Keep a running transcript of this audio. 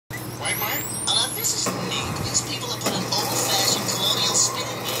Quagmire? This is neat. These people have put an old-fashioned colonial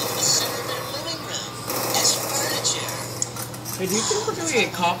spinning wheel in the center of their living room as furniture. Hey, do you think we're gonna get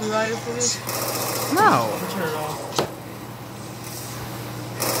copyrighted for this? No. I'll turn it off.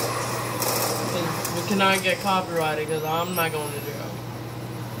 We cannot get copyrighted because I'm not going to jail.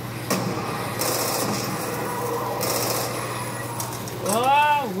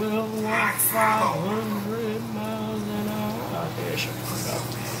 I will walk 500 miles an hour. Oh, yeah, shut the fuck up.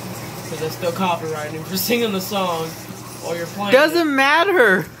 Because they're still copyrighting for singing the song while you're playing. Doesn't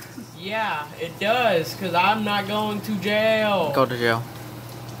matter. Yeah, it does. Because I'm not going to jail. Go to jail.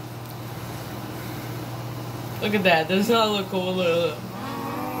 Look at that. Does not look cool. Look.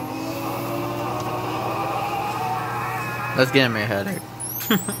 Let's get him a headache.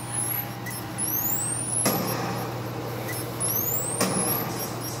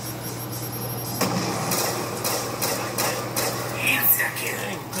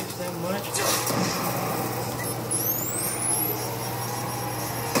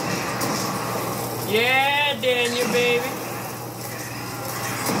 Yeah, Daniel, baby.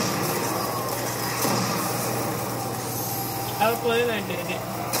 I'll play like that.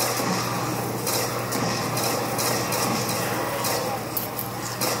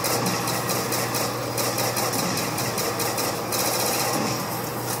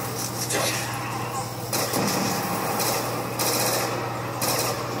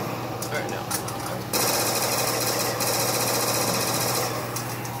 Alright, now.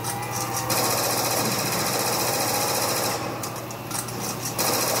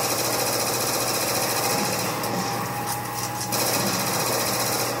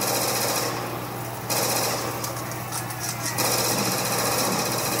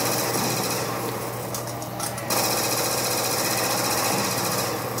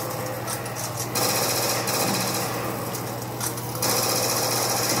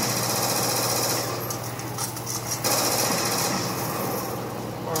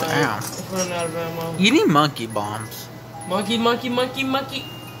 Damn. Running out of ammo. You need monkey bombs. Monkey. I'm not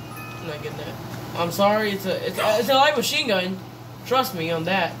getting that. I'm sorry, it's a light machine gun. Trust me on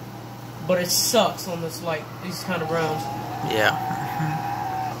that. But it sucks on this these kind of rounds. Yeah.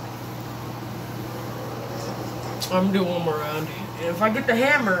 I'm gonna do one more round. And if I get the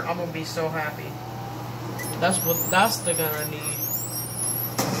hammer, I'm gonna be so happy. That's the gun I need.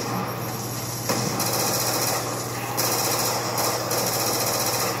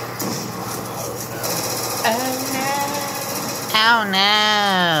 Oh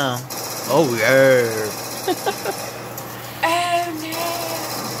no. Oh yeah. Oh no.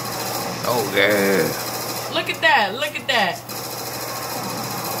 Oh yeah. Look at that. Look at that.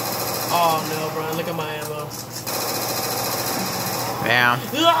 Oh no, Brian. Look at my ammo. Bam.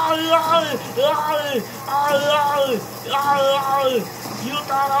 You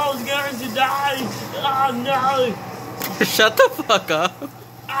thought I was going to die? Oh no. Shut the fuck up.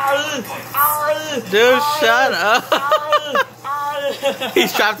 Dude, shut up.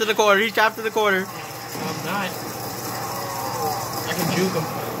 He's trapped in the corner. He's trapped in the corner. I'm not. I can juke him.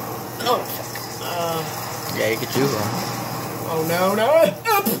 Oh, fuck. Yeah, you can juke him. Oh, no,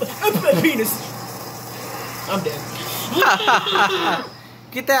 no. Penis. I'm dead.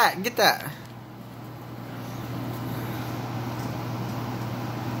 Get that. Get that.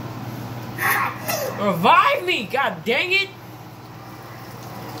 Revive me. God dang it.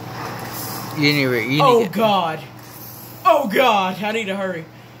 You need oh, God. Oh, God. I need to hurry.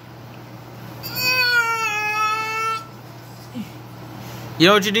 You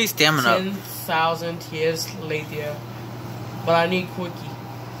know what you need? Stamina. 10,000 years later. But I need quickie.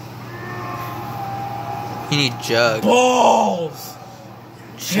 You need jug. Balls!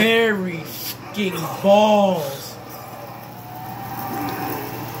 Cherry fucking balls.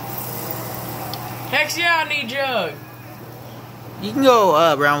 Heck yeah, I need jug. You can go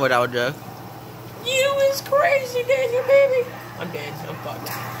around without jug. You is crazy, Daniel, baby. I'm dead. I'm fucked.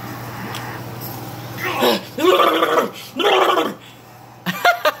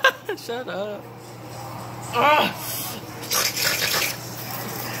 Shut up.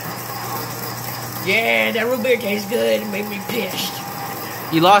 Yeah, that root beer tastes good. It made me pissed.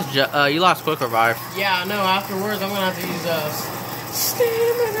 You lost quick revive. Yeah, I know. Afterwards, I'm gonna have to use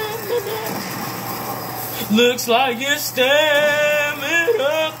stamina. Looks like it's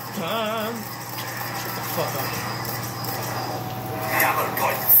stamina time. Shut the fuck up.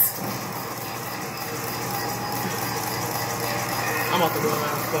 I'm about to run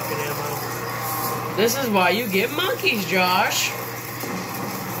out of fucking ammo. This is why you get monkeys, Josh.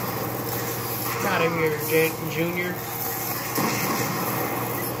 Get out of here, Junior.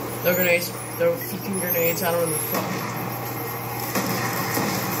 Throw grenades. Throw fucking grenades. I don't know the fuck.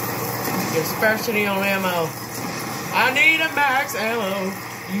 Get scarcity on ammo. I need a max ammo,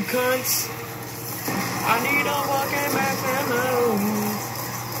 you cunts. I need a fucking max ammo.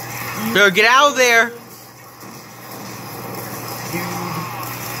 Bro, get out of there. Dude,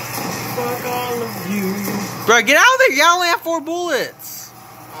 fuck all of you. Bro, get out of there. You only have 4 bullets.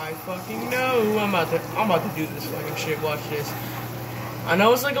 I fucking know. I'm about to do this fucking shit. Watch this. I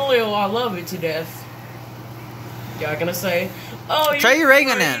know it's like a little. I love it to death. Y'all gonna say, "Oh, Trey you're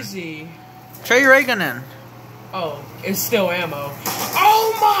Reagan crazy." Trey Reagan in. Oh, it's still ammo.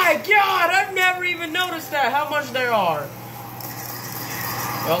 Oh my god! I've never even noticed that. How much there are?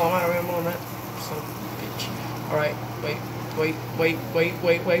 Well, I'm out of ammo on that. Son of a bitch. All right, wait.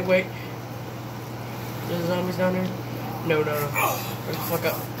 There's zombies down there. No. Hurry the fuck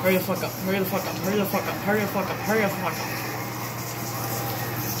up. Hurry the fuck up. Hurry the fuck up. Hurry the fuck up. Hurry the fuck up. Hurry the fuck up.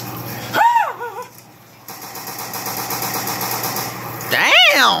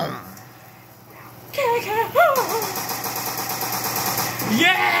 Damn!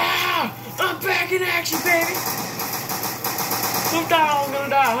 Yeah! I'm back in action, baby! Who thought I was gonna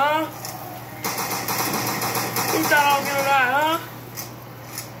die, huh? Who thought I was gonna die, huh?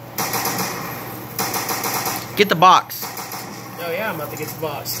 Get the box. Oh yeah, I'm about to get the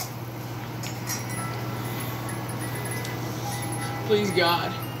box. Please,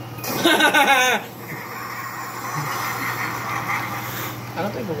 God. I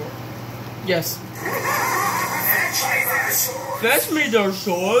don't think it will. Yes. Fetch me those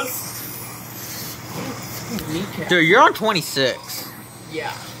swords. Kneecap. Dude, you're on 26.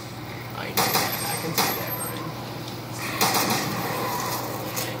 Yeah. I know that. I can see that,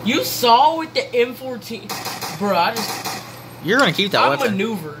 Ryan. You saw with the M14. Bro, You're gonna keep that I weapon.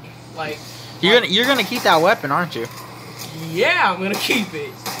 maneuvered. Like. You're gonna keep that weapon, aren't you? Yeah, I'm gonna keep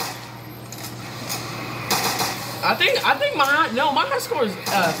it. I think my high score is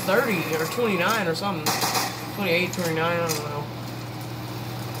 30 or 29 or something. 28, 29, I don't know.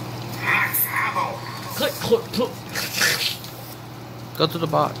 Max ammo. Click. Go to the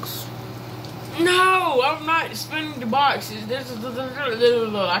box. No, I'm not spinning the box.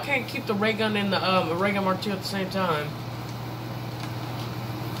 I can't keep the ray gun and the ray gun Mark II at the same time.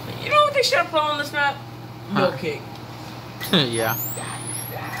 You know what they should have put on this map? Milk kick. Yeah.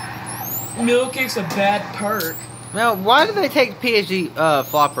 Milk kick's a bad perk. Now, why did they take PhD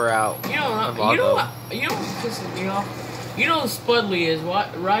Flopper out? You know what pisses me off? You know who Spudley is,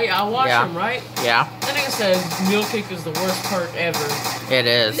 what? Right? I watch him, right? Yeah. That nigga says Milk kick is the worst perk ever. It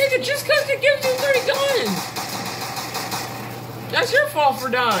is. Nigga, just cause it gives you 30 guns. That's your fault for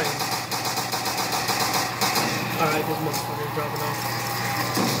dying. Alright, this motherfucker's dropping off.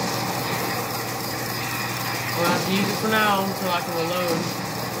 I'm gonna have to use it for now until I can reload.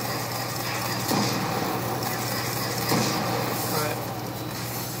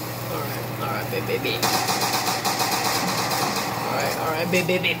 Alright, baby. Alright,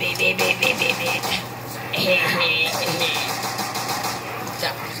 baby.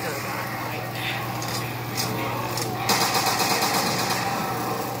 That one's gonna die, right?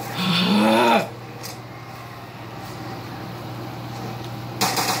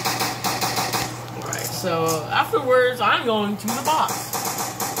 Alright, so afterwards, I'm going to the box.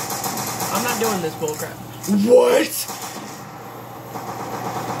 I'm not doing this bullcrap. What?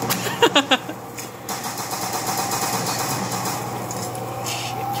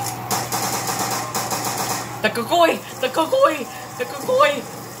 The Kakoi!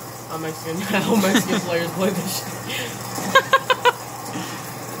 How Mexican players play this shit.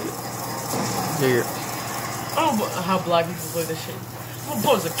 Dude. I don't know how black people play this shit. I'm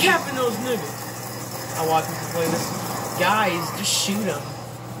gonna put a cap in those niggas. I watch people play this. Guys, just shoot them.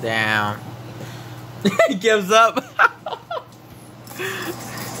 Damn. He gives up.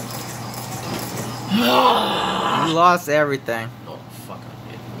 You lost everything. Oh, fuck,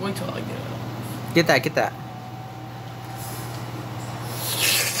 I did. Wait till I get it. Get that.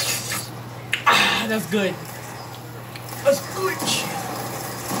 Ah, that's good. That's good shit.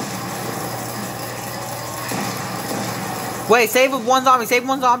 Wait, save one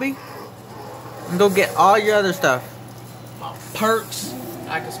zombie. And go get all your other stuff. My perks,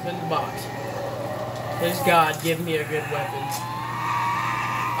 I can spin the box. Please God, give me a good weapon.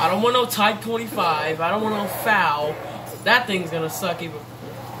 I don't want no Type 25. I don't want no foul. That thing's gonna suck even.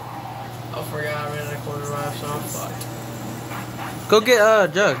 I forgot I ran a quarter life, so I'm fucked. Go get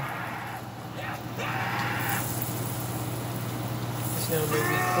Jug. It's gonna make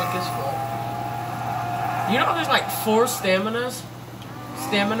me quick as fuck. You know there's like 4 staminas?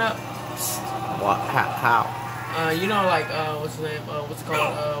 Stamina? What? How? You know, like, what's the name? What's it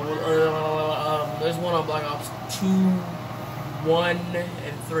called? There's one on Black Ops 2, 1,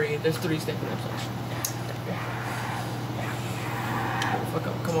 and 3. There's 3 stepping up sections. Fuck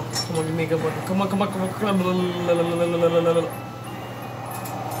up. Come on. Come on, give me a good one. Come on, come on, come on, come on.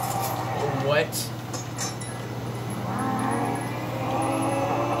 What?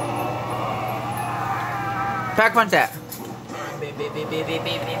 Pack punch that.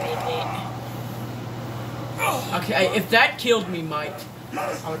 Okay, if that killed me, Mike, I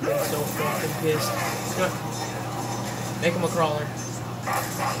would have been so fucking pissed. You know what? Make him a crawler.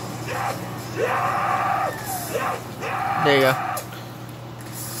 There you go.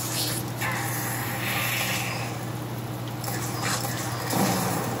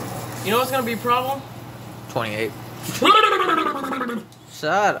 You know what's gonna be a problem? 28.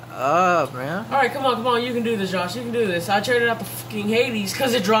 Shut up, man. Alright, come on, come on. You can do this, Josh. You can do this. I traded out the fucking Hades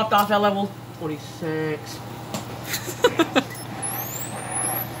because it dropped off at level 26.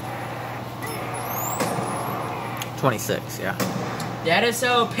 $26, yeah. That is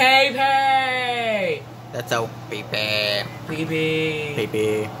so pay. That's so PP. PP.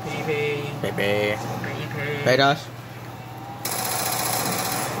 PP. PP. PP. PP. Hey, Josh.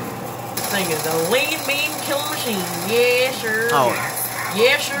 This thing is a lean, mean killing machine. Yeah, sure. Oh.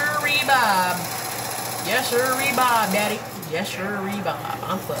 Yeah, sure, Bob. Yes, sir, Bob, daddy. Yes, sir, Bob.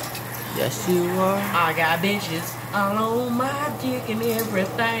 I'm fucked. Yes, you are. I got bitches all on my dick and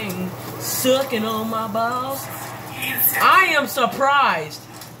everything, sucking on my balls. I am surprised.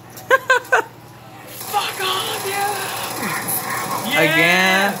 Fuck off, yeah.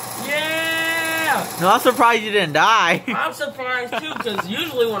 Again? Yeah. No, I'm surprised you didn't die. I'm surprised too, because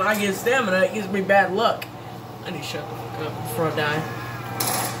usually when I get stamina, it gives me bad luck. I need to shut the fuck up before I die.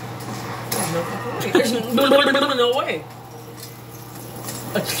 There's no fucking way. There's no way.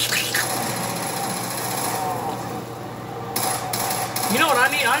 You know what I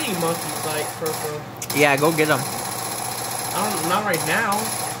need? I need monkeys, like, for. Yeah, go get them. Not right now.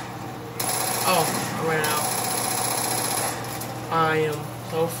 Oh, I ran out. I am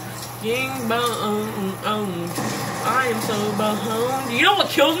so fucking boned. I am so boned. You know what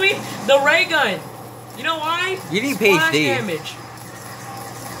kills me? The ray gun. You know why? You need Splash PhD. damage.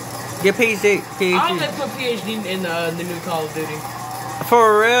 Get PhD. I don't think they put PhD in the new Call of Duty.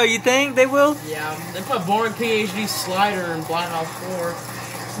 For real, you think they will? Yeah, they put boring PhD slider in Black Ops 4.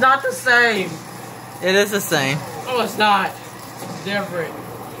 It's not the same. It is the same. Oh, it's not. It's different.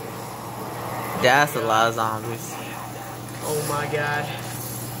 That's a lot of zombies. Oh my god.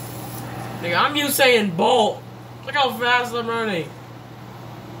 Nigga, I'm used to saying bolt. Look how fast I'm running.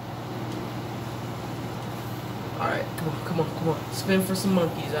 Alright, come on, come on, come on. Spin for some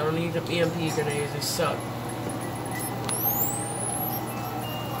monkeys. I don't need them EMP grenades, they suck.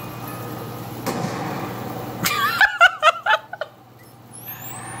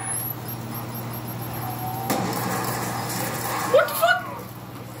 What the fuck?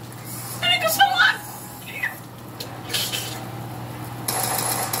 That nigga's still alive!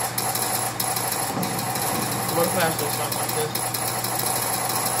 Run faster or something like this.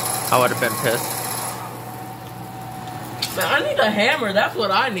 I would have been pissed. Man, I need a hammer. That's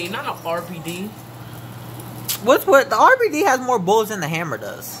what I need, not an RPD. What's what? The RPD has more bullets than the hammer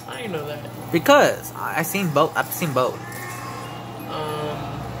does. I didn't know that. Because I've seen both. I've seen both.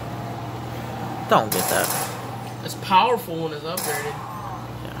 Don't get that. It's powerful when it's upgraded.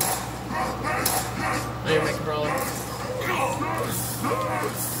 Yeah. I need to make a brawler.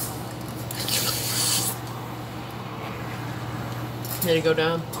 Need to go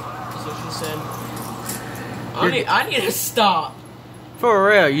down. That's what she said. I need to stop. For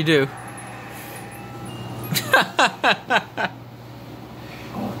real, you do.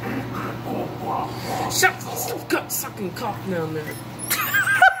 Stop sucking cock down there.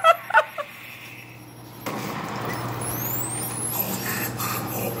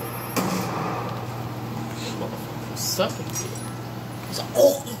 Suffocate.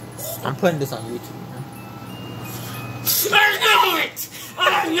 I'm putting this on YouTube. I know it! I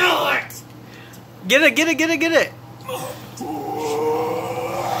know it! Get it, get it, get it, get it!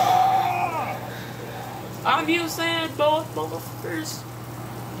 I'm you saying both motherfuckers.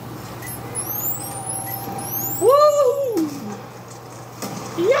 Woo!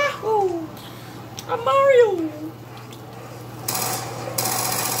 Yahoo! I'm Mario!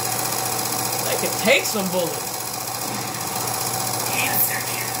 They can take some bullets.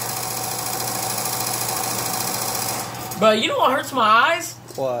 But you know what hurts my eyes?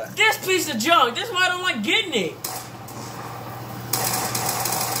 What? This piece of junk. This is why I don't like getting it.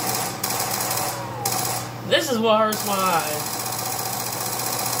 This is what hurts my eyes.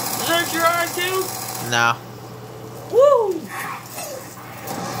 Does it hurt your eyes too? No. Woo!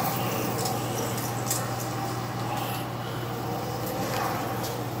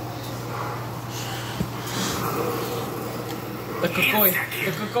 The Kukoi.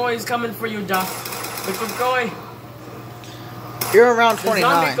 The Kukoi is coming for you, Duff. The Kukoi. You're around The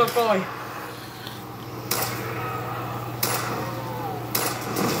 29. zombie Kukoi.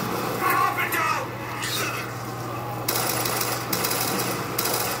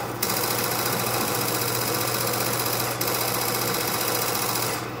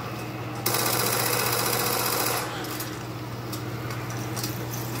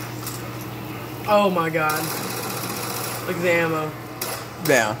 Oh my god. Look at the ammo.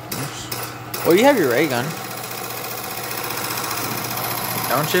 Yeah. Well, you have your ray gun.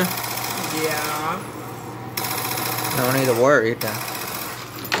 Don't you? Yeah. No need to worry then.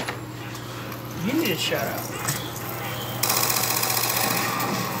 You need to shut up.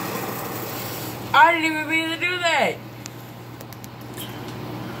 I didn't even mean to do that.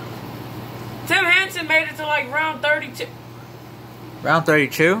 Tim Henson made it to like round 32. Round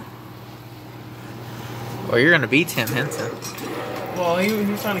 32? Well, you're gonna beat Tim Henson. Well, he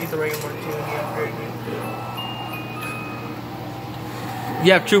was trying to get the regular one too, and he upgraded it.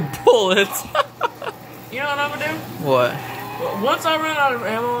 You have 2 bullets. You know what I'm gonna do? What? Well, once I run out of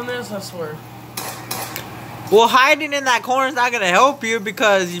ammo on this, I swear. Well, hiding in that corner is not gonna help you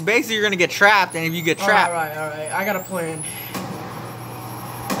because you basically you're gonna get trapped, and if you get trapped, Alright. I got a plan.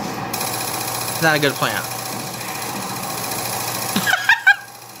 it's not a good plan.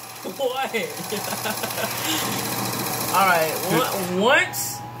 What? Alright,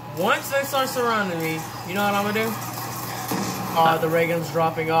 once they start surrounding me, you know what I'm gonna do? The ray gun's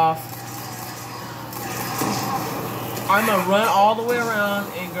dropping off. I'm gonna run all the way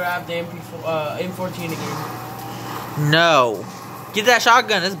around and grab the M14 again. No. Get that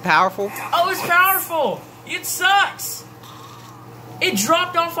shotgun, it's powerful. Oh, it's powerful! It sucks! It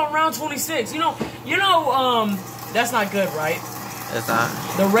dropped off on round 26. You know, that's not good, right? It's not.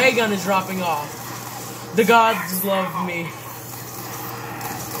 The ray gun is dropping off. The gods love me.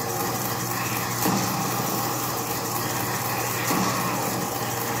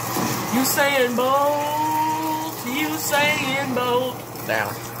 Usain Bolt, Usain Bolt.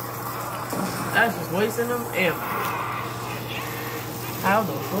 Down. That's just wasting them ammo. How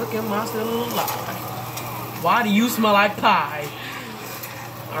the fuck am I still alive? Why do you smell like pie?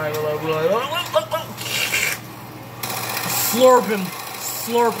 Alright,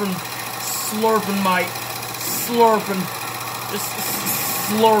 slurping, Mike. Slurping. Just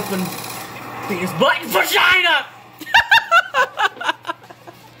slurping. Penis butt vagina!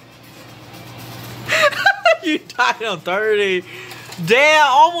 You died on 30. Damn,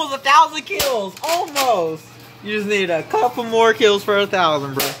 almost 1,000 kills. Almost. You just need a couple more kills for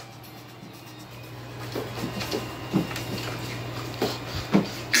 1,000, bro.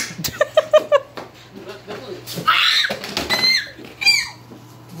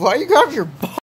 Why you got your butt?